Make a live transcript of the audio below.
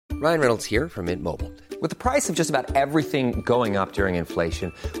Ryan Reynolds here from Mint Mobile. With the price of just about everything going up during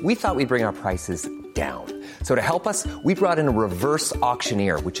inflation, we thought we'd bring our prices down. So to help us, we brought in a reverse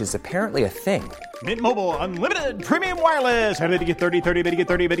auctioneer, which is apparently a thing. Mint Mobile Unlimited Premium Wireless. How to get 30, 30, bit to get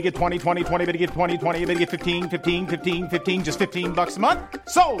 30, bit to get 20, 20, 20, bit to get 20, 20, bit to get 15, 15, 15, 15, just $15 a month?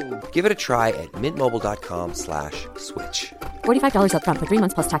 Sold! Give it a try at mintmobile.com/switch. $45 up front for 3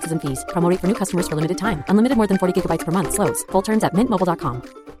 months plus taxes and fees. Promo rate for new customers for limited time. Unlimited more than 40 gigabytes per month. Slows full terms at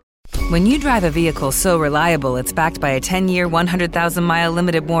mintmobile.com. When you drive a vehicle so reliable it's backed by a 10-year, 100,000-mile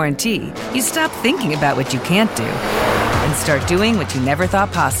limited warranty, you stop thinking about what you can't do and start doing what you never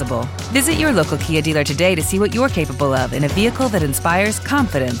thought possible. Visit your local Kia dealer today to see what you're capable of in a vehicle that inspires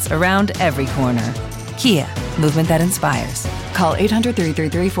confidence around every corner. Kia, movement that inspires. Call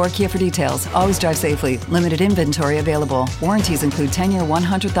 800-333-4KIA for details. Always drive safely. Limited inventory available. Warranties include 10-year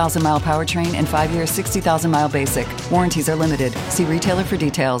 100,000-mile powertrain and 5-year 60,000-mile basic. Warranties are limited. See retailer for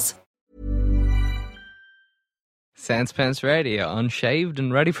details. Sans Pants Radio, unshaved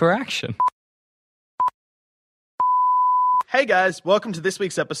and ready for action. Hey guys, welcome to this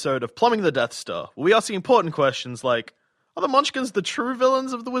week's episode of Plumbing the Death Star, where we ask the important questions like, are the Munchkins the true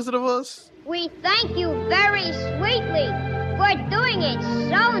villains of The Wizard of Oz? We thank you very sweetly for doing it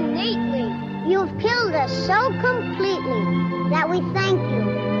so neatly. You've killed us so completely that we thank you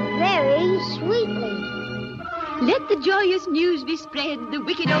very sweetly. Let the joyous news be spread, the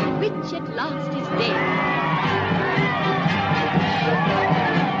wicked old witch at last is dead.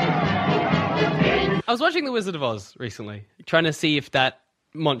 I was watching The Wizard of Oz recently, trying to see if that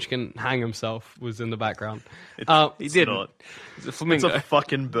Munchkin hang himself was in the background. He didn't. It's a flamingo. It's a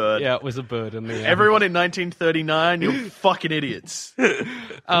fucking bird. Yeah, it was a bird in the end. Everyone in 1939, you're fucking idiots.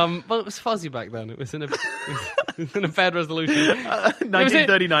 Well, it was fuzzy back then. It was in a bad resolution.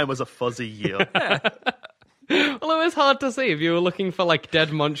 1939 was a fuzzy year. Well, it was hard to see. If you were looking for, like,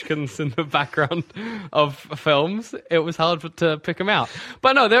 dead munchkins in the background of films, it was hard to pick them out.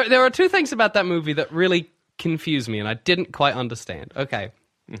 But no, there are two things about that movie that really confused me, and I didn't quite understand. Okay.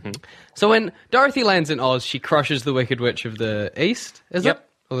 Mm-hmm. So when Dorothy lands in Oz, she crushes the Wicked Witch of the East, is it?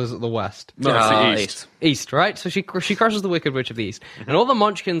 Or is it the West? No, it's the East. East, right? So she crushes the Wicked Witch of the East. Mm-hmm. And all the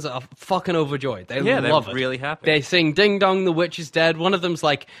munchkins are fucking overjoyed. They love it. They're really happy. They sing, ding dong, the witch is dead. One of them's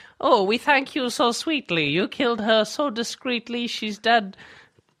like, oh, we thank you so sweetly. You killed her so discreetly. She's dead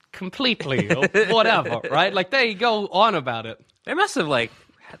completely. Or whatever, right? Like, they go on about it. They must have,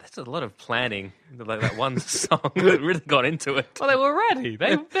 that's a lot of planning. Like that one song that really got into it. Well, they were ready.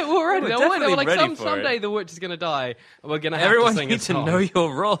 They were ready. They were like, someday the witch is going to die, and we're going to have Everyone to sing needs a to song. know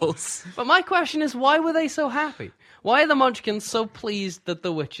your roles. But my question is, why were they so happy? Why are the Munchkins so pleased that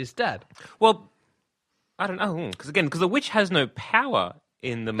the witch is dead? Well, I don't know. Because the witch has no power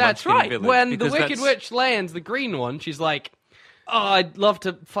in the That's Munchkin right. village. When the Wicked Witch lands, the green one, she's like, oh, I'd love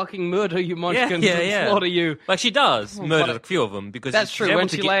to fucking murder you Munchkins and slaughter you. Like, she does murder a few of them because that's she's true. able When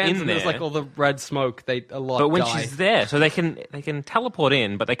to she get lands in and there's there. like all the red smoke, a lot But when die. she's there, so they can teleport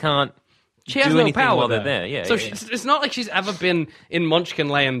in, but they can't She has do no anything power while they're there. Yeah, so yeah. it's not like she's ever been in Munchkin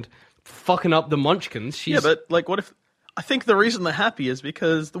Land fucking up the Munchkins. She's... Yeah, but, what if... I think the reason they're happy is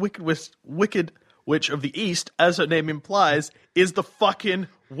because the Wicked Witch of the East, as her name implies, is the fucking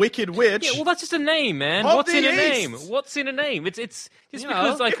Wicked Witch. Yeah, well, that's just a name, man. Of What's the in a East. name? What's in a name? It's just You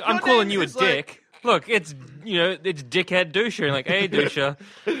because know, I'm calling name you a is, dick. Look, it's it's dickhead Dusha, and hey Dusha,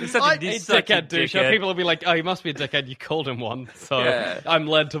 he's such a dickhead douche. People will be like, "Oh, he must be a dickhead. You called him one." So I'm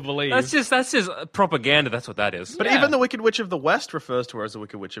led to believe that's just propaganda. That's what that is. But even the Wicked Witch of the West refers to her as the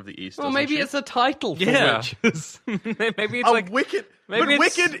Wicked Witch of the East. Well, doesn't maybe she? it's a title for Yeah. witches. Maybe it's a like wicked. maybe But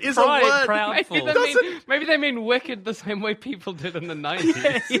it's wicked is pride, a word. proudful. Maybe they mean wicked the same way people did in the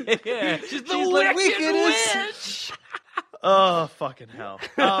 90s. Yeah. She's the wicked witch. Oh, fucking hell.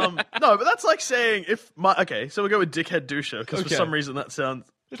 No, but that's like saying okay, so we'll go with Dickhead Dusha, because for some reason that sounds...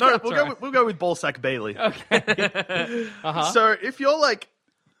 No, we'll go with Ballsack Bailey. Okay. So if you're like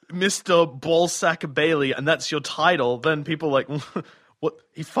Mr. Ballsack Bailey and that's your title, then people are like... What?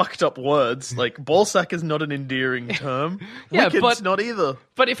 He fucked up words. Like, ballsack is not an endearing term. Yeah, Wicked's not either.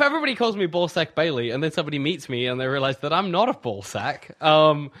 But if everybody calls me Ballsack Bailey and then somebody meets me and they realize that I'm not a ballsack,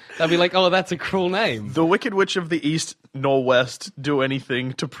 they'll be like, oh, that's a cruel name. The Wicked Witch of the East nor West do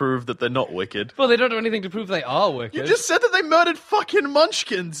anything to prove that they're not wicked. Well, they don't do anything to prove they are wicked. You just said that they murdered fucking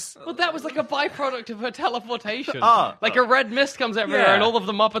munchkins. Well, that was like a byproduct of her teleportation. Like a red mist comes everywhere and all of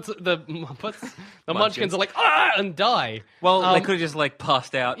the munchkins are like, and die. Well, they could have just like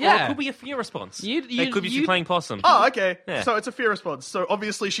passed out. Or Yeah. it could be a fear response. You- They could be you- playing possum. Oh, okay. Yeah. So it's a fear response. So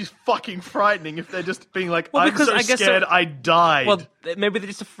obviously she's fucking frightening if they're just being like, Well, I'm because so I guess scared so- I died. Well, maybe they're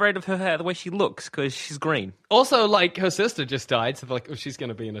just afraid of her hair, the way she looks, because she's green. Also, like, her sister just died, so they're like, oh, she's going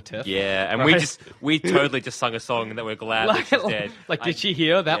to be in a tiff. Yeah, and Right. we totally just sung a song that we're glad that she's dead. Like, did she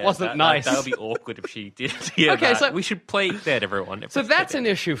hear? That Yeah, wasn't nice. That would be awkward if she did hear Okay, that. so- we should play dead, everyone. So that's an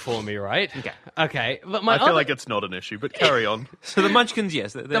issue for me, right? Okay. But my I feel other- like it's not an issue, but carry on. So the Munchkins,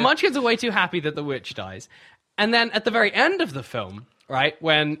 yes. the Munchkins are way too happy that the witch dies. And then at the very end of the film, right,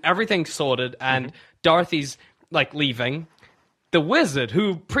 when everything's sorted and Dorothy's, like, leaving, the wizard,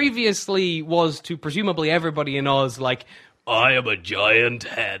 who previously was to presumably everybody in Oz, like, I am a giant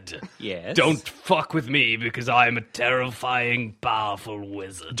head. Yes. Don't fuck with me because I am a terrifying, powerful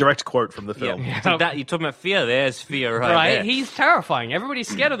wizard. Direct quote from the film. So that, you're talking about fear, there's fear right there. He's terrifying. Everybody's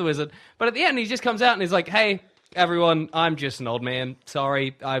scared of the wizard. But at the end, he just comes out and he's like, hey, everyone, I'm just an old man.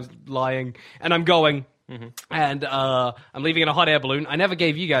 Sorry, I was lying. And I'm going. And I'm leaving in a hot air balloon. I never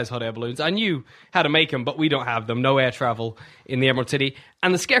gave you guys hot air balloons. I knew how to make them, but we don't have them. No air travel in the Emerald City.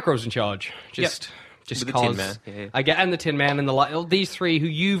 And the Scarecrow's in charge. Just With the cause. Tin Man. Yeah. I get, and the Tin Man and these three who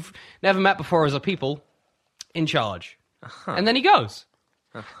you've never met before as a people in charge. And then he goes.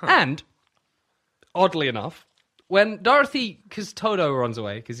 And, oddly enough, when Dorothy, because Toto runs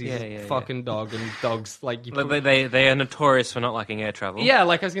away, because he's a fucking dog, and dogs, like... You They are notorious for not liking air travel. yeah,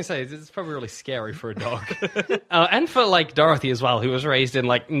 like I was going to say, it's probably really scary for a dog. And for, like, Dorothy as well, who was raised in,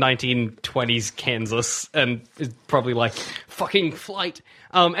 like, 1920s Kansas, and is probably, like, fucking flight.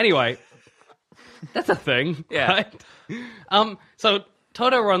 Anyway, that's a thing, Yeah. right? So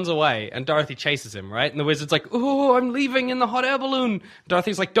Toto runs away, and Dorothy chases him, right? And the wizard's like, oh, I'm leaving in the hot air balloon.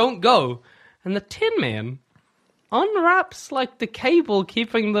 Dorothy's like, don't go. And the Tin Man unwraps, like, the cable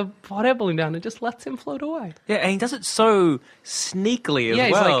keeping the hot air balloon down and just lets him float away. Yeah, and he does it so sneakily as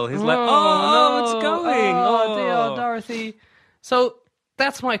Yeah, well. He's like, oh, no, it's going. Oh, dear, Dorothy. So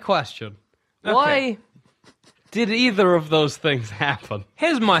that's my question. Why did either of those things happen?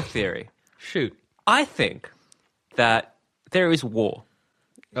 Here's my theory. Shoot. I think that there is war.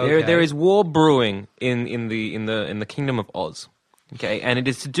 Okay. There is war brewing in the Kingdom of Oz. Okay, and it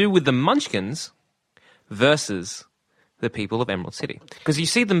is to do with the Munchkins versus the people of Emerald City. Because you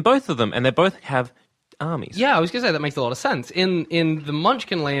see them, both of them, and they both have armies. Yeah, I was going to say that makes a lot of sense. In the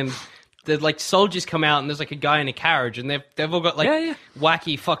Munchkin land, the like soldiers come out and there's like a guy in a carriage and they've all got like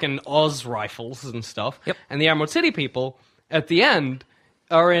wacky fucking Oz rifles and stuff. Yep. And the Emerald City people at the end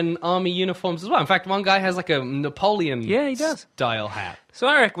are in army uniforms as well. In fact, one guy has like a Napoleon style hat. So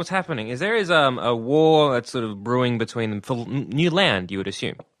I reckon what's happening is there is a war that's sort of brewing between them for new land, you would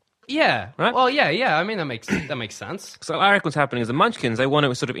assume. Yeah. Right? Well, yeah. I mean, that makes sense. So I reckon what's happening is the Munchkins, they want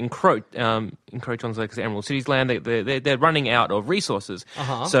to sort of encroach on like the Emerald City's land. They're running out of resources.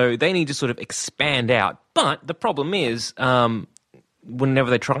 So they need to sort of expand out. But the problem is, whenever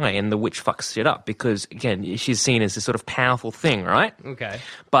they try and the witch fucks shit up because, again, she's seen as this sort of powerful thing, right? Okay.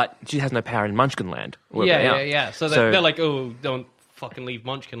 But she has no power in Munchkin land. Yeah. So they're like, oh, don't fucking leave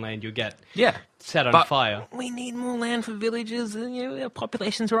Munchkin land, you'll get set on fire. We need more land for villages, and our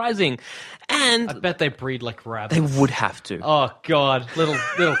population's rising. And I bet they breed like rabbits. they would have to. Oh, God. Little,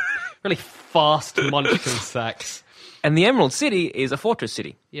 really fast Munchkin sacks. And the Emerald City is a fortress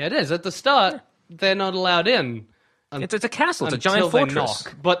city. Yeah, it is. At the start, they're not allowed in. It's a castle. It's a until giant they fortress.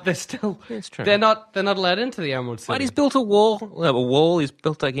 knock, but they're still. It's true. They're not allowed into the Emerald City. But he's built a wall. Well, a wall. He's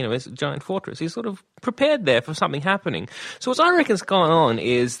built like it's a giant fortress. He's sort of prepared there for something happening. So what I reckon's going on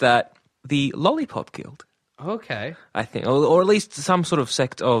is that the Lollipop Guild, Okay. I think, or at least some sort of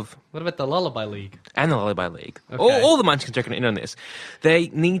sect of, What about the Lullaby League? and the Lullaby League, Okay. all the Munchkins reckon in on this. They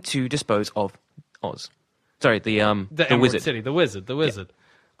need to dispose of Oz. Sorry, the Emerald wizard. City, the wizard.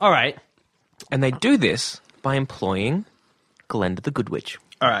 All right. And they do this by employing Glenda the Good Witch.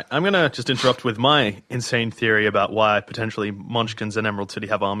 All right, I'm going to just interrupt with my insane theory about why potentially Munchkins and Emerald City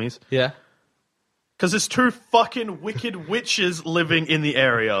have armies. Yeah. Because there's two fucking wicked witches living in the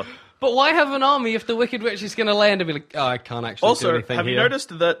area. But why have an army if the Wicked Witch is going to land and be like, oh, I can't actually do Also, anything have you here.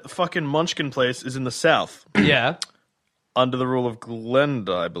 noticed that the fucking Munchkin place is in the south? Yeah. Under the rule of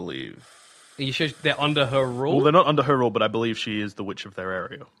Glenda, I believe. Are you sure they're under her rule? Well, they're not under her rule, but I believe she is the witch of their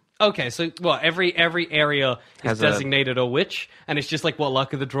area. Okay, so every area is Has a- designated a witch, and it's just like what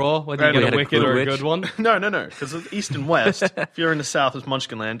luck of the draw, whether you Right, get we a had a wicked good or a witch. good one. No, because of east and west. If you're in the south, it's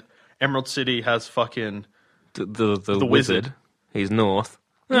Munchkinland. Emerald City has fucking... The wizard. He's north.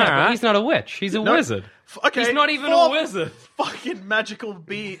 Yeah, Alright. but he's not a witch. He's a No. wizard. Okay, He's not even a four wizard. Fucking magical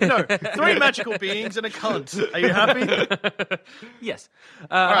being. No, 3 magical beings and a cunt. Are you happy? Yes.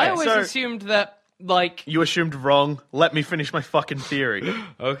 I Alright, always so- assumed that like... You assumed wrong. Let me finish my fucking theory.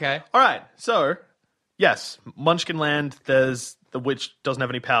 Okay. All right, so, yes, Munchkin Land, the witch doesn't have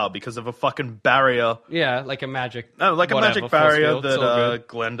any power because of a fucking barrier. Yeah, like a magic... No, like whatever, a magic force barrier field, it's all that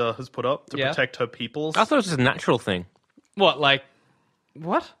good. Glenda has put up to protect her peoples. I thought it was just a natural thing. What, like...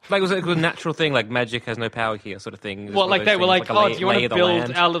 What? Like it was a natural thing, like magic has no power here, sort of thing. It was What, one of like those they were things, like, a oh, lay- do you want lay to of the build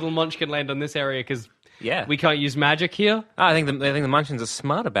land. our little Munchkin Land on this area because Yeah. we can't use magic here? I think the Munchkins are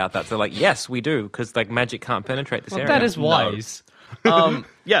smart about that. They're like, yes, we do, because like magic can't penetrate this area. That is wise.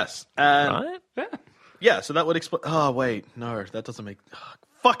 Yes, and right. yeah, so that would explain. Oh wait, no, that doesn't make.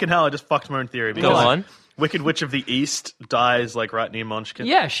 Fucking hell! I just fucked my own theory. Go on. Wicked Witch of the East dies like right near Munchkin.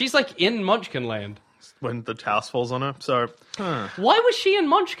 Yeah, she's like in Munchkin Land. When the house falls on her. So, Why was she in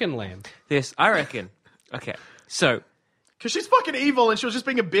Munchkin Land? This, I reckon. Okay, so because she's fucking evil and she was just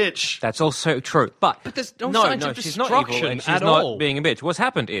being a bitch. that's also true, but there's no no, signs of she's not evil destruction and she's at not all. being a bitch. What's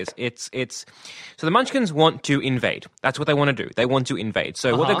happened is it's so the Munchkins want to invade. That's what they want to do. They want to invade.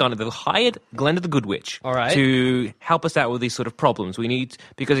 So what they've done is they've hired Glenda the Good Witch All right. to help us out with these sort of problems. We need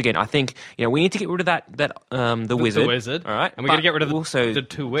because again, I think we need to get rid of the wizard. The wizard. All right, And we gotta get rid of the- also the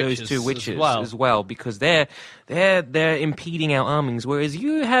two witches those two witches as well. because they're impeding our armings, whereas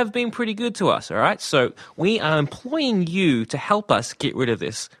you have been pretty good to us. All right, so we are employing you to help us get rid of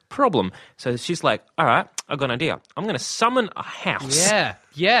this problem. So she's like, all right, I've got an idea. I'm going to summon a house.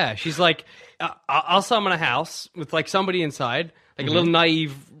 Yeah. She's like, I'll summon a house with like somebody inside, like a little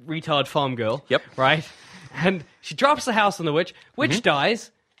naive retard farm girl. Yep. Right? And she drops the house on the witch. Witch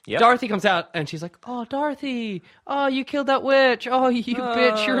dies. Yep. Dorothy comes out and she's like, oh, Dorothy, oh, you killed that witch. Oh, you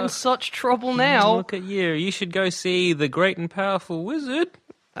bitch, you're in such trouble now. Look at you. You should go see the great and powerful wizard.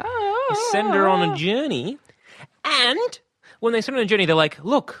 You send her on a journey. And when they send her on a journey, they're like,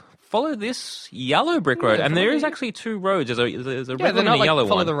 look, follow this yellow brick road. And there is actually two roads. There's a red Yeah, one they're and a not like yellow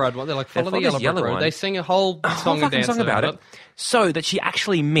follow one. the road one. They're like follow They the follow this yellow brick yellow road. one. They sing a whole whole song and fucking dance song about it. it. So that she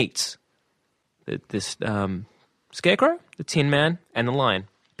actually meets this scarecrow, the Tin Man, and the Lion.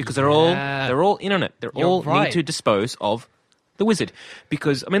 Because they're all in on it. They're You're all right. need to dispose of the wizard.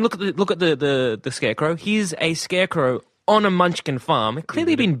 Because I mean, look at the scarecrow. He's a scarecrow on a Munchkin farm,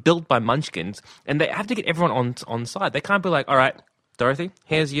 clearly been built by Munchkins, and they have to get everyone on side. They can't be like, all right, Dorothy,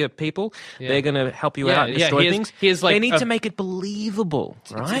 here's your people. Yeah. They're going to help you out and destroy things. Here's like they need to make it believable,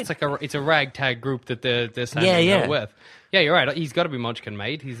 right? It's like it's a ragtag group that they're standing Yeah. there with. Yeah, you're right. He's got to be Munchkin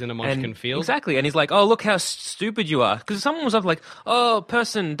made. He's in a Munchkin field. Exactly. And he's like, oh, look how stupid you are. Because someone was up like, oh,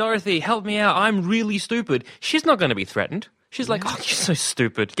 Dorothy, help me out. I'm really stupid. She's not going to be threatened. She's like, oh, you're so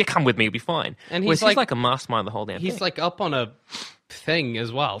stupid. Yeah, come with me. You'll be fine. And Whereas he's he's like a mastermind of the whole damn thing. He's like up on a thing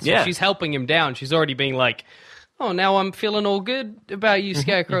as well. So Yeah. she's helping him down. She's already being like, oh, now I'm feeling all good about you,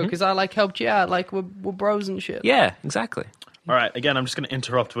 Scarecrow, because I like helped you out. Like we're bros and shit. Yeah, exactly. All right, again, I'm just going to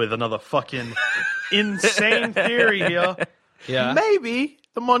interrupt with another fucking insane theory here. Yeah. Maybe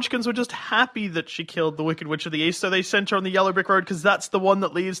the Munchkins were just happy that she killed the Wicked Witch of the East, so they sent her on the Yellow Brick Road because that's the one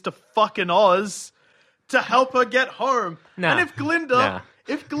that leads to fucking Oz to help her get home. Nah. And if Glinda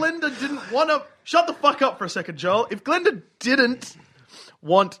didn't want to... Shut the fuck up for a second, Joel. If Glinda didn't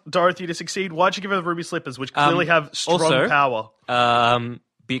want Dorothy to succeed, why'd she give her the ruby slippers, which clearly have strong also, power?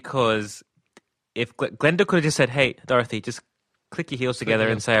 Because if Glenda could have just said, hey, Dorothy, just click your heels together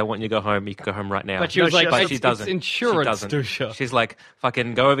and say, I want you to go home. You can go home right now. But she was like, but it's- she doesn't. it's insurance, She doesn't. Dusha. She's like,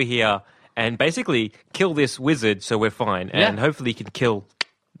 fucking go over here and basically kill this wizard so we're fine. And Yeah. hopefully you can kill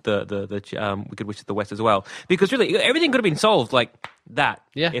the Wicked Witch of the West as well. Because really, everything could have been solved like that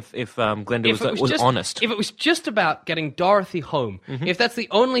if Glenda was honest. If it was just about getting Dorothy home, if that's the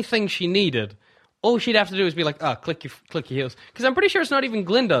only thing she needed, all she'd have to do is be like, click your heels. Because I'm pretty sure it's not even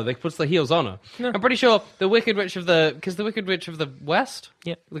Glinda that puts the heels on her. No. I'm pretty sure the Wicked Witch of the West,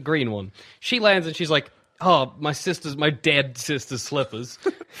 the green one, she lands and she's like, oh, my dead sister's slippers.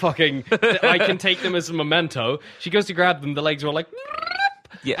 Fucking, I can take them as a memento. She goes to grab them, the legs are all like,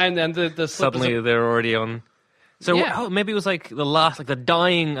 Yeah. and then the slippers Suddenly they're already on. So maybe it was like the last, like the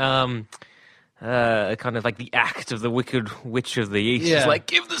dying, kind of like the act of the Wicked Witch of the East. Yeah. It's like,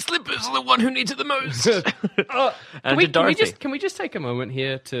 give the slippers to the one who needs it the most. Can we just take a moment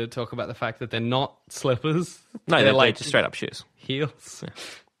here to talk about the fact that they're not slippers? No, they're like just straight up shoes. Heels. Yeah,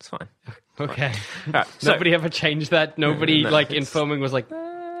 it's fine. Okay. All right, so- Nobody ever changed that. Nobody No, in filming was like,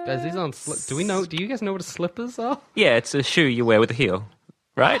 guys, these aren't do you guys know what slippers are? Yeah, it's a shoe you wear with a heel,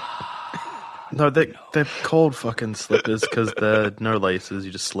 right? No, they're called fucking slippers because they're no laces.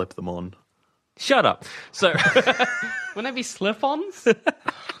 You just slip them on. Shut up. So, Wouldn't they be slip-ons?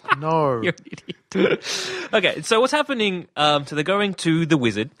 No. You're an idiot. Okay, so what's happening? So they're going to the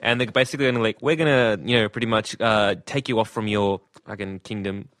wizard, and they're basically going to we're going to, pretty much take you off from your fucking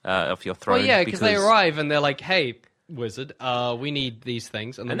kingdom, off your throne. Well, yeah, because they arrive and they're like, "Hey, wizard, we need these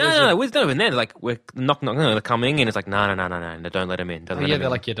things." And the no, wizard's not even there. They're like, we're knocking, they're coming in. It's like, no, don't let them in. Don't let them they're in.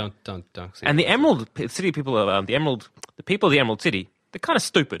 like, yeah, don't. See and the Emerald City people, the people of the Emerald City, they're kind of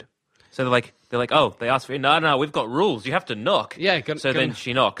stupid. So they're like, oh, they asked for it. No, we've got rules. You have to knock. Yeah. Then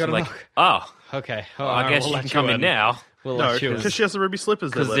she knocks. I'm like, knock. Okay. I guess you can come in now. No, because she has the ruby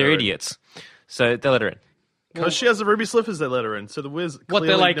slippers. Because they're idiots. So they let her in. Because she has the ruby slippers, they let her in. So the wizard. What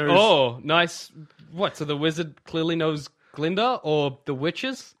they're like? knows... Oh, nice. What? So the wizard clearly knows Glinda or the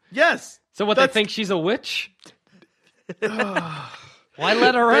witches? Yes. So what? They think she's a witch? Why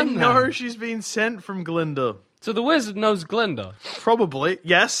let her in? No, she's been sent from Glinda. So the wizard knows Glinda. Probably,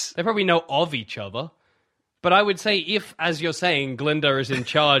 yes. They probably know of each other. But I would say if, as you're saying, Glinda is in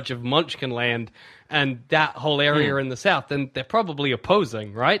charge of Munchkinland and that whole area in the south, then they're probably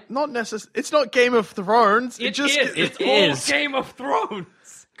opposing, right? Not necessarily. It's not Game of Thrones. It is Game of Thrones.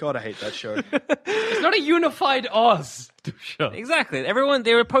 God, I hate that show. It's not a unified Oz. Exactly.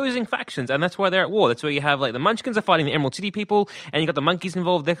 They're opposing factions, and that's why they're at war. That's where you have, the Munchkins are fighting the Emerald City people, and you got the monkeys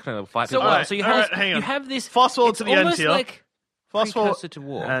involved. They're kind of fighting. So you have this. Fast forward to the end here. Fast forward to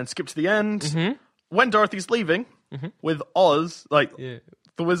war. And skip to the end. When Dorothy's leaving with Oz, the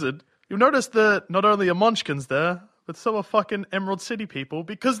wizard, you'll notice that not only are Munchkins there, but so are fucking Emerald City people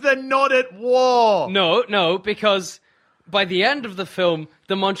because they're not at war. No, because by the end of the film,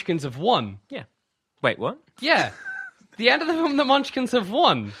 the Munchkins have won. Yeah. Wait, what? Yeah. The end of the film, the Munchkins have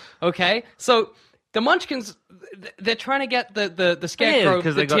won. Okay? So the Munchkins, they're trying to get the Scarecrow,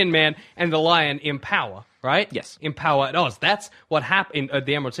 the Tin Man, and the Lion in power, right? Yes. In power at Oz. That's what happened at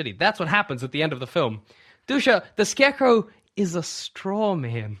the Emerald City. That's what happens at the end of the film. Dusha, the Scarecrow is a straw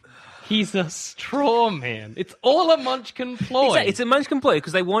man. He's a straw man. It's all a Munchkin ploy. Exactly. It's a Munchkin ploy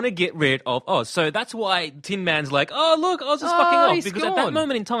because they want to get rid of Oz. So that's why Tin Man's like, oh, look, Oz is fucking off. Because at that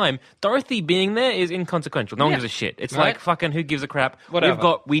moment in time, Dorothy being there is inconsequential. No one gives a shit. It's like, fucking who gives a crap?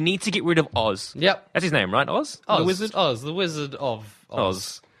 Whatever. We need to get rid of Oz. Yep. That's his name, right? Oz? Oz. The wizard? Oz, the Wizard of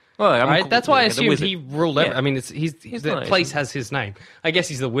Oz. Well, right? That's why I assumed he ruled everything. Yeah. I mean, the place has his name. I guess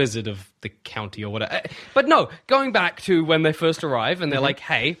he's the wizard of the county or whatever. But no, going back to when they first arrive and they're like,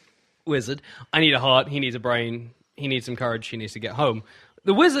 hey, wizard, I need a heart, he needs a brain, he needs some courage, he needs to get home.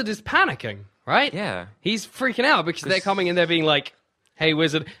 The wizard is panicking, right? Yeah. He's freaking out because they're coming in there being like, hey,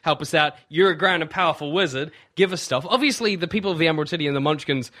 wizard, help us out. You're a grand and powerful wizard. Give us stuff. Obviously, the people of the Emerald City and the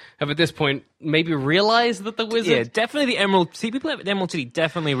Munchkins have at this point maybe realized that the wizard... Yeah, definitely the Emerald City. People at the Emerald City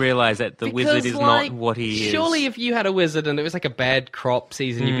definitely realize that the wizard is not what he is. Surely if you had a wizard and it was like a bad crop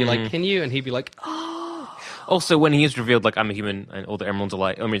season, you'd be like, can you? And he'd be like, oh... Also, when he is revealed, like, I'm a human, and all the Emeralds are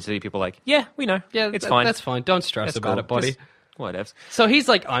like, Emerald City people are like, yeah, we know. Yeah, it's fine. That's fine. Don't stress about it, buddy. Whatever. So he's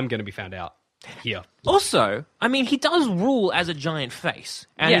like, I'm going to be found out. Here. Also, I mean, he does rule as a giant face.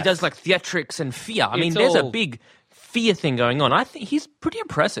 And he does, theatrics and fear. I mean, there's a big fear thing going on. I think he's pretty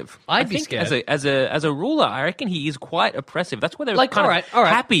oppressive. I'd be scared. As a ruler, I reckon he is quite oppressive. That's why they're all right.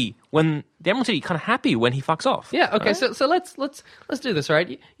 happy when... The Emerald City kind of happy when he fucks off. Yeah, okay, right? so let's do this,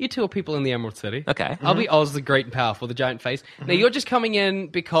 right? You two are people in the Emerald City. Okay. I'll be Oz, the great and powerful, the giant face. Now, you're just coming in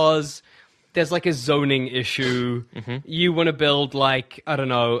because... There's a zoning issue. You want to build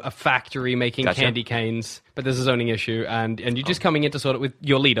a factory making candy canes, but there's a zoning issue, and you're just coming in to sort it with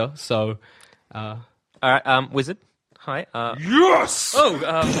your leader. So, all right, wizard. Hi. Yes. I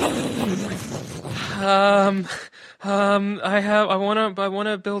want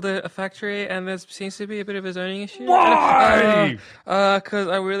to build a factory, and there seems to be a bit of a zoning issue. Why? Because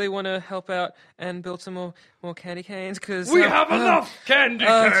I really want to help out and build some more candy canes. Because we have enough candy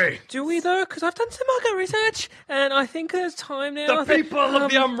canes. Do we though? Because I've done some market research, and I think there's time now. The people of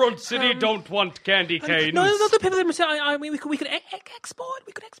the Emerald City don't want candy canes. No, not the people of the Emerald City. I mean, we could export.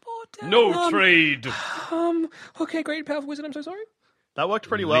 We could export. No trade. Okay, great, powerful wizard. I'm so sorry. That worked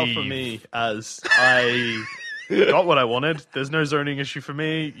pretty well for me, as I got what I wanted. There's no zoning issue for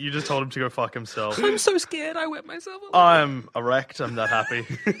me. You just told him to go fuck himself. I'm so scared. I wet myself up. I'm erect. I'm that happy.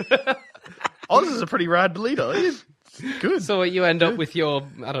 Oz is a pretty rad leader. He's good. So you end up with your,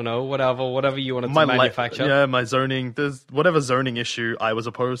 I don't know, whatever you wanted to manufacture. My zoning. There's whatever zoning issue I was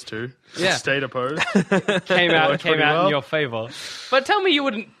opposed to. Stayed opposed. came out in your favor. But tell me you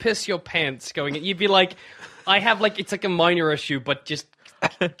wouldn't piss your pants going in. You'd be like... I have it's a minor issue, but just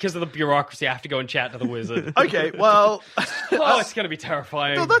because of the bureaucracy, I have to go and chat to the wizard. Okay, well... it's going to be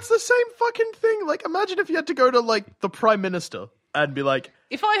terrifying. No, that's the same fucking thing. Imagine if you had to go to, the Prime Minister. and be like,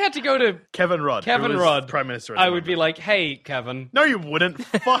 If I had to go to Kevin Rudd, who was Prime Minister at the I would moment. be like, hey, Kevin. No, you wouldn't.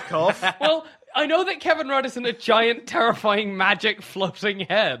 Fuck off. Well, I know that Kevin Rudd isn't a giant, terrifying, magic floating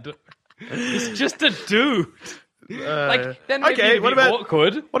head. He's just a dude. Then maybe it'd be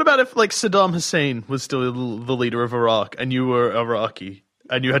awkward. What about if, like, Saddam Hussein was still the leader of Iraq and you were Iraqi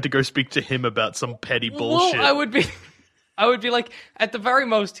and you had to go speak to him about some petty bullshit? Well, I would be like, at the very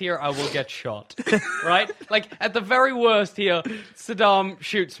most here, I will get shot, right? Like, at the very worst here, Saddam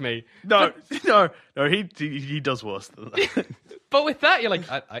shoots me. No, he does worse than that. But with that, you're like,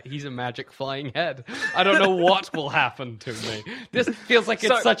 he's a magic flying head. I don't know what will happen to me. This feels like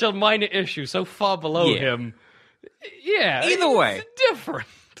it's such a minor issue, so far below him. Yeah. Either way. It's different.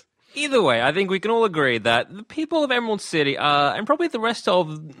 Either way, I think we can all agree that the people of Emerald City and probably the rest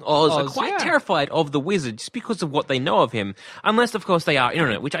of Oz are quite terrified of the wizard just because of what they know of him. Unless, of course, they are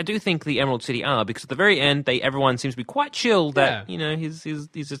internet, which I do think the Emerald City are, because at the very end, everyone seems to be quite chill that, he's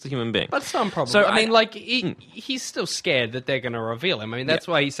just a human being. But some problem. So, I mean, he's still scared that they're going to reveal him. I mean, that's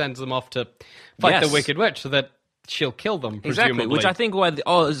why he sends them off to fight the Wicked Witch, so that she'll kill them, presumably. Exactly, which I think why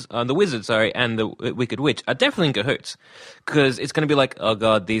the wizard, and the Wicked Witch are definitely in cahoots, because it's going to be like, oh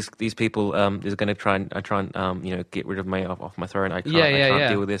god, these people is going to try and get rid of me off my throne. I can't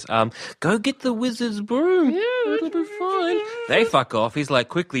deal with this. Go get the wizard's broom. Yeah, it'll be fine. They fuck off. He's like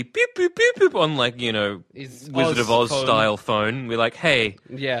quickly beep beep beep beep on his Wizard of Oz style phone. We're like, hey,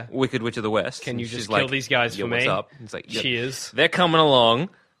 Wicked Witch of the West, can you just kill these guys for me? What's up? He's like, cheers. They're coming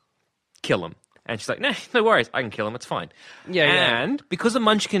along. Kill them. And she's like, nah, no worries, I can kill him, it's fine. And because the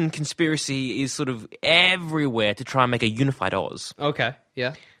Munchkin conspiracy is sort of everywhere to try and make a unified Oz. Okay,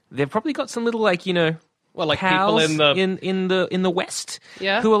 yeah. They've probably got some little, people in the West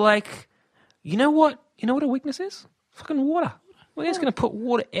who are like, you know what a weakness is? Fucking water. We're just going to put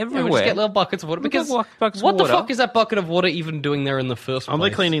water everywhere. We just get little buckets of water. Because what the fuck is that bucket of water even doing there in the first place? Aren't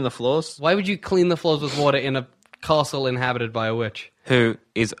they cleaning the floors? Why would you clean the floors with water in a castle inhabited by a witch? Who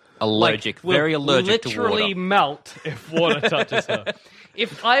is allergic, very allergic to water. Literally melt if water touches her.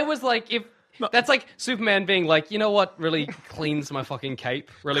 If I was that's like Superman being like, you know what really cleans my fucking cape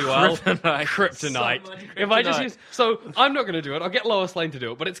really well? Kryptonite. If I just use... So, I'm not going to do it. I'll get Lois Lane to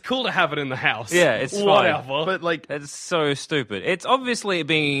do it, but it's cool to have it in the house. Yeah, it's whatever. Fine. But, it's so stupid. It's obviously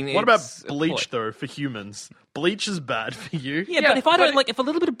been... What about bleach, though, for humans? Bleach is bad for you. Yeah, but if I don't, if a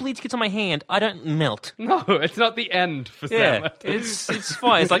little bit of bleach gets on my hand, I don't melt. No, it's not the end for Sam. It's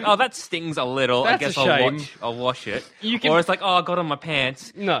fine. It's like, oh, that stings a little. That's I guess I'll wash it. Or it's like, oh, I got on my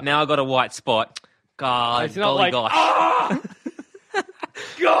pants. No. Now I got a white spot. God, it's not like, gosh. Oh!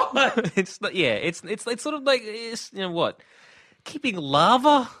 God! It's sort of like, what? Keeping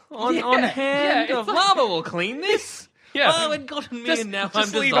lava on hand? Yeah, lava will clean this? Yeah. Oh, it got me and now I'm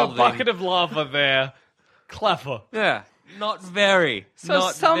just leave dissolving. a bucket of lava there. Clever. Yeah. Not very. So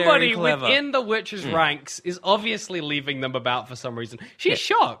not somebody very clever. within the witch's ranks is obviously leaving them about for some reason. She's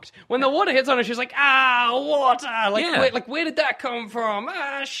shocked. When the water hits on her, she's like, water! Where did that come from?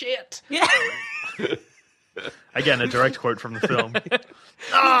 Ah, shit. Yeah. Again, a direct quote from the film.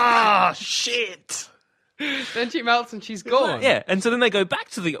 Shit. Then she melts and she's gone. Yeah, and so then they go back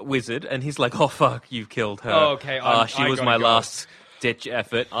to the wizard, and he's like, oh, fuck, you've killed her. Oh, okay. She was my last... ditch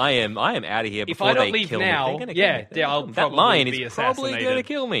effort. I am out of here before if I don't they leave kill now, me. I'll that probably lion be is probably going to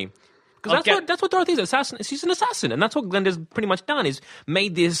kill me. Because that's what Dorothy's assassin. She's an assassin, and that's what Glenda's pretty much done is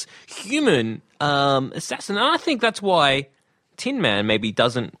made this human assassin. And I think that's why Tin Man maybe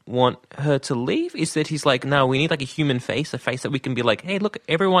doesn't want her to leave. Is that he's like, no, we need like a human face, a face that we can be like, hey, look,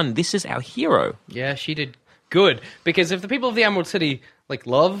 everyone, this is our hero. Yeah, she did good because if the people of the Emerald City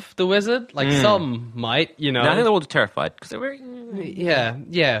love the wizard, some might, No, I think they're all terrified because they're very.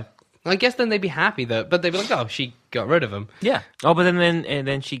 Yeah. I guess then they'd be happy though, but they'd be like, oh, she got rid of him. Yeah. Oh, but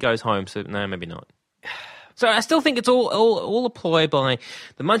then she goes home, so no, maybe not. So I still think it's all a ploy by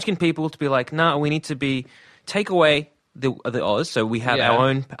the Munchkin people to be like, no, we need to take away the Oz, so we have our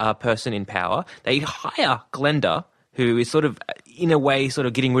own person in power. They hire Glenda, who is sort of, in a way, sort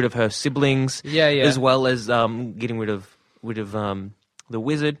of getting rid of her siblings, as well as getting rid of the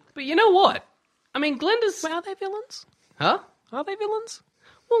wizard. But you know what? I mean, Glenda's... Are they villains? Huh? Are they villains?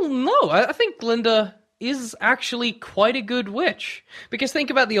 Well, no. I think Glenda is actually quite a good witch. Because think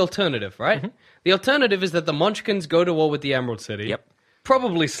about the alternative, right? Mm-hmm. The alternative is that the Munchkins go to war with the Emerald City. Yep.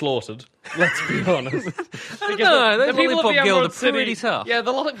 Probably slaughtered, let's be honest. The Lollipop Guild are pretty tough. Yeah,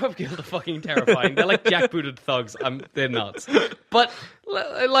 the Lollipop Guild are fucking terrifying. They're like jackbooted thugs. They're nuts. But,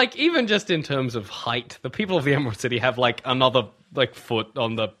 even just in terms of height, the people of the Emerald City have, another, foot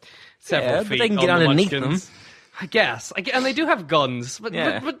on the several feet. But they can get underneath them. I guess. And they do have guns. But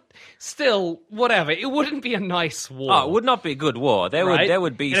still, whatever. It wouldn't be a nice war. Oh, it would not be a good war. There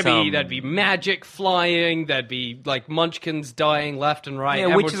would be There'd be magic flying. There'd be like Munchkins dying left and right. Yeah,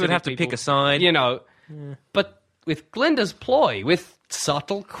 Emerald witches would City have to people, pick a side. You know, but with Glinda's ploy, with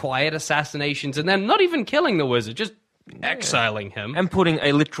subtle, quiet assassinations, and then not even killing the wizard, just exiling him and putting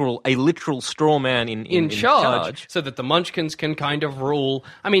a literal straw man in charge, so that the Munchkins can kind of rule.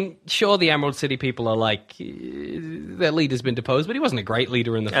 I mean, sure, the Emerald City people are like, their leader's been deposed, but he wasn't a great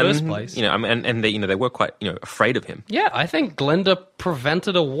leader in the first place. You know, and they were quite afraid of him. Yeah, I think Glinda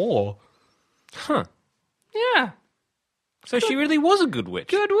prevented a war. Huh? Yeah. So she really was a good witch.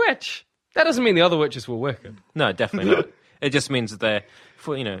 Good witch. That doesn't mean the other witches were wicked. No, definitely not. It just means that they're,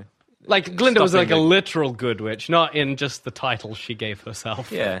 like Glinda was like a literal good witch, not in just the title she gave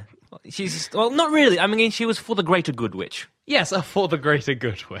herself. Yeah. Not really. I mean, she was for the greater good witch. Yes, for the greater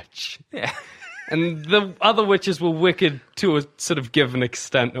good witch. Yeah. And the other witches were wicked to a sort of given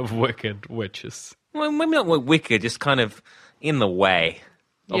extent of wicked witches. Well, maybe not wicked, just kind of in the way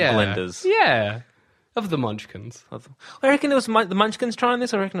of Glinda's. Yeah. Of the Munchkins. I reckon it was the Munchkins trying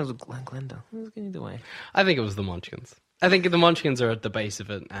this, or I reckon it was Glinda. Either way. I think it was the Munchkins. I think the Munchkins are at the base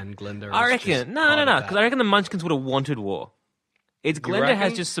of it, and Glinda is I reckon. No, because I reckon the Munchkins would have wanted war. Glinda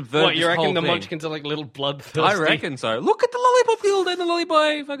has just subverted what, you this whole reckon the thing. Munchkins are like little bloodthirsty? I reckon so. Look at the Lollipop Guild and the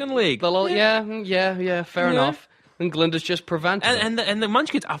Lollipop fucking League. Yeah, fair enough. And Glinda's just prevented it. And the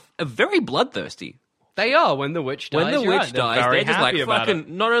Munchkins are very bloodthirsty. They are when the witch dies. When the witch dies, they're just like, fucking, it.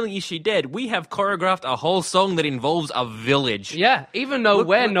 not only is she dead, we have choreographed a whole song that involves a village. Yeah, even though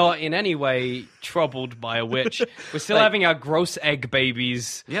we're not in any way troubled by a witch, we're still having our gross egg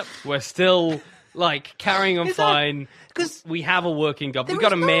babies. Yep. We're still, carrying on fine. Because we have a working government. We've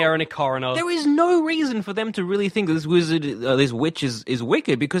got a mayor and a coroner. There is no reason for them to really think that this this witch is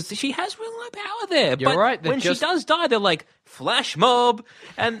wicked, because she has real no power there. You're right. When she does die, they're like, flash mob,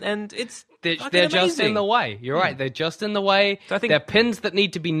 and it's They're just in the way. You're right. They're just in the way. So I think they're pins that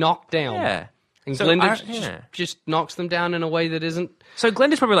need to be knocked down. Yeah. And Glinda just knocks them down in a way that isn't... So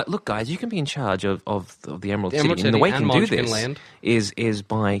Glinda's probably like, look, guys, you can be in charge of the Emerald City. And the way you can do this is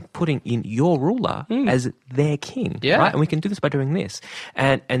by putting in your ruler as their king. Yeah. Right? And we can do this by doing this.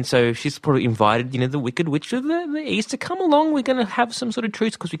 And so she's probably invited, the Wicked Witch of the East to come along. We're going to have some sort of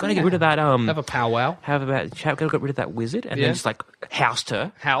truce, because we've got to get rid of that... have a powwow. Got to get rid of that wizard, and then just, housed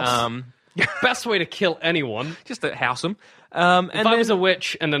her. Best way to kill anyone. Just to house them. If I was a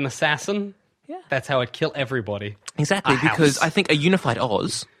witch and an assassin, that's how I'd kill everybody. Exactly, because I think a unified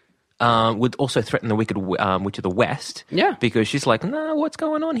Oz would also threaten the Wicked Witch of the West. Yeah, because she's like, no, what's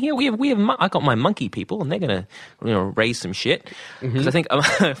going on here? I got my monkey people, and they're gonna raise some shit. Because I think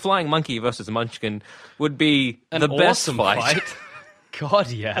a flying monkey versus a Munchkin would be the best awesome fight. God,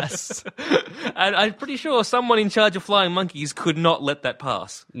 yes. And I'm pretty sure someone in charge of flying monkeys could not let that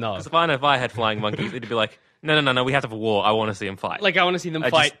pass. No. Because if I had flying monkeys, it'd be like, no, we have to have a war. I want to see them fight. I want to see them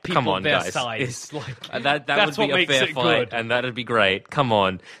fight people their size. That that's would be a fair fight, and that'd be great. Come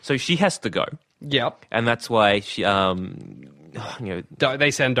on. So she has to go. Yep. And that's why she,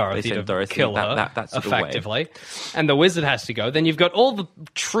 they send Dorothy to kill her, that's effectively. And the wizard has to go. Then you've got all the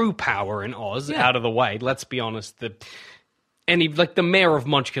true power in Oz out of the way. Let's be honest, the mayor of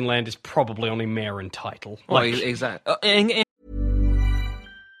Munchkinland is probably only mayor in title. Exactly.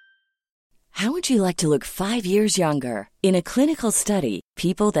 How would you like to look 5 years younger? In a clinical study,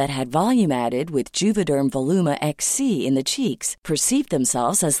 people that had volume added with Juvederm Voluma XC in the cheeks perceived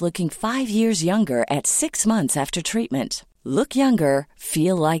themselves as looking 5 years younger at 6 months after treatment. Look younger,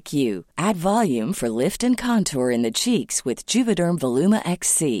 feel like you. Add volume for lift and contour in the cheeks with Juvederm Voluma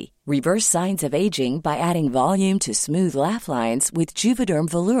XC. Reverse signs of aging by adding volume to smooth laugh lines with Juvederm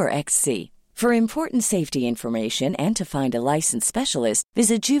Volure XC. For important safety information and to find a licensed specialist,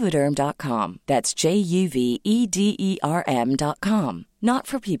 visit Juvederm.com. That's JUVEDERM.com. Not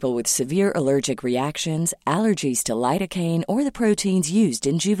for people with severe allergic reactions, allergies to lidocaine, or the proteins used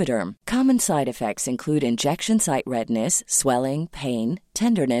in Juvederm. Common side effects include injection site redness, swelling, pain,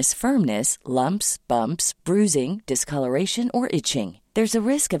 tenderness, firmness, lumps, bumps, bruising, discoloration, or itching. There's a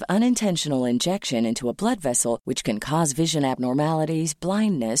risk of unintentional injection into a blood vessel, which can cause vision abnormalities,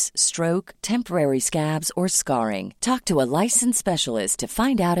 blindness, stroke, temporary scabs, or scarring. Talk to a licensed specialist to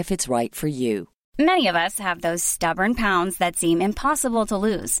find out if it's right for you. Many of us have those stubborn pounds that seem impossible to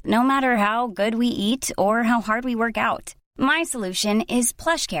lose, no matter how good we eat or how hard we work out. My solution is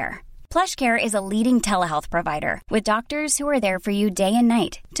PlushCare. PlushCare is a leading telehealth provider with doctors who are there for you day and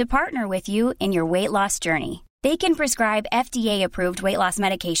night to partner with you in your weight loss journey. They can prescribe FDA-approved weight loss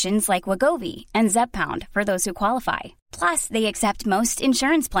medications like Wegovy and Zepbound for those who qualify. Plus, they accept most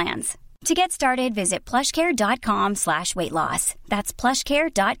insurance plans. To get started, visit plushcare.com/weightloss. That's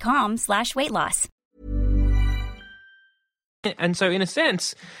plushcare.com/weightloss. And so, in a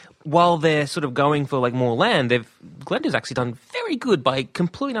sense, while they're sort of going for like more land, Glenda's actually done very good by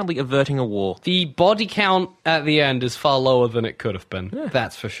completely and utterly averting a war. The body count at the end is far lower than it could have been. Yeah.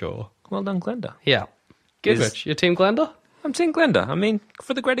 That's for sure. Well done, Glenda. Yeah. Goodwitch. Your team Glenda? I'm team Glenda. I mean,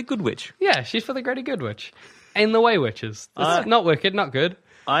 for the greater Goodwitch. Yeah, she's for the greater Goodwitch. In the way witches. Not wicked, not good.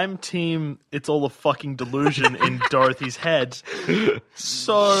 I'm team it's all a fucking delusion in Dorothy's head.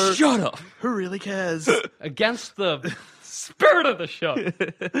 So shut up. Who really cares? Against the spirit of the show.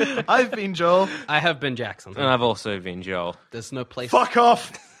 I've been Joel. I have been Jackson. And I've also been Joel. There's no place. Fuck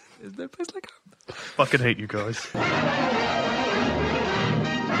off. There's no place like home. Fucking hate you guys.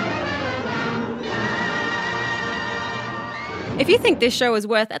 If you think this show is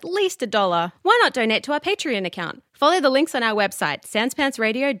worth at least $1, why not donate to our Patreon account? Follow the links on our website,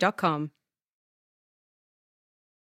 sanspantsradio.com.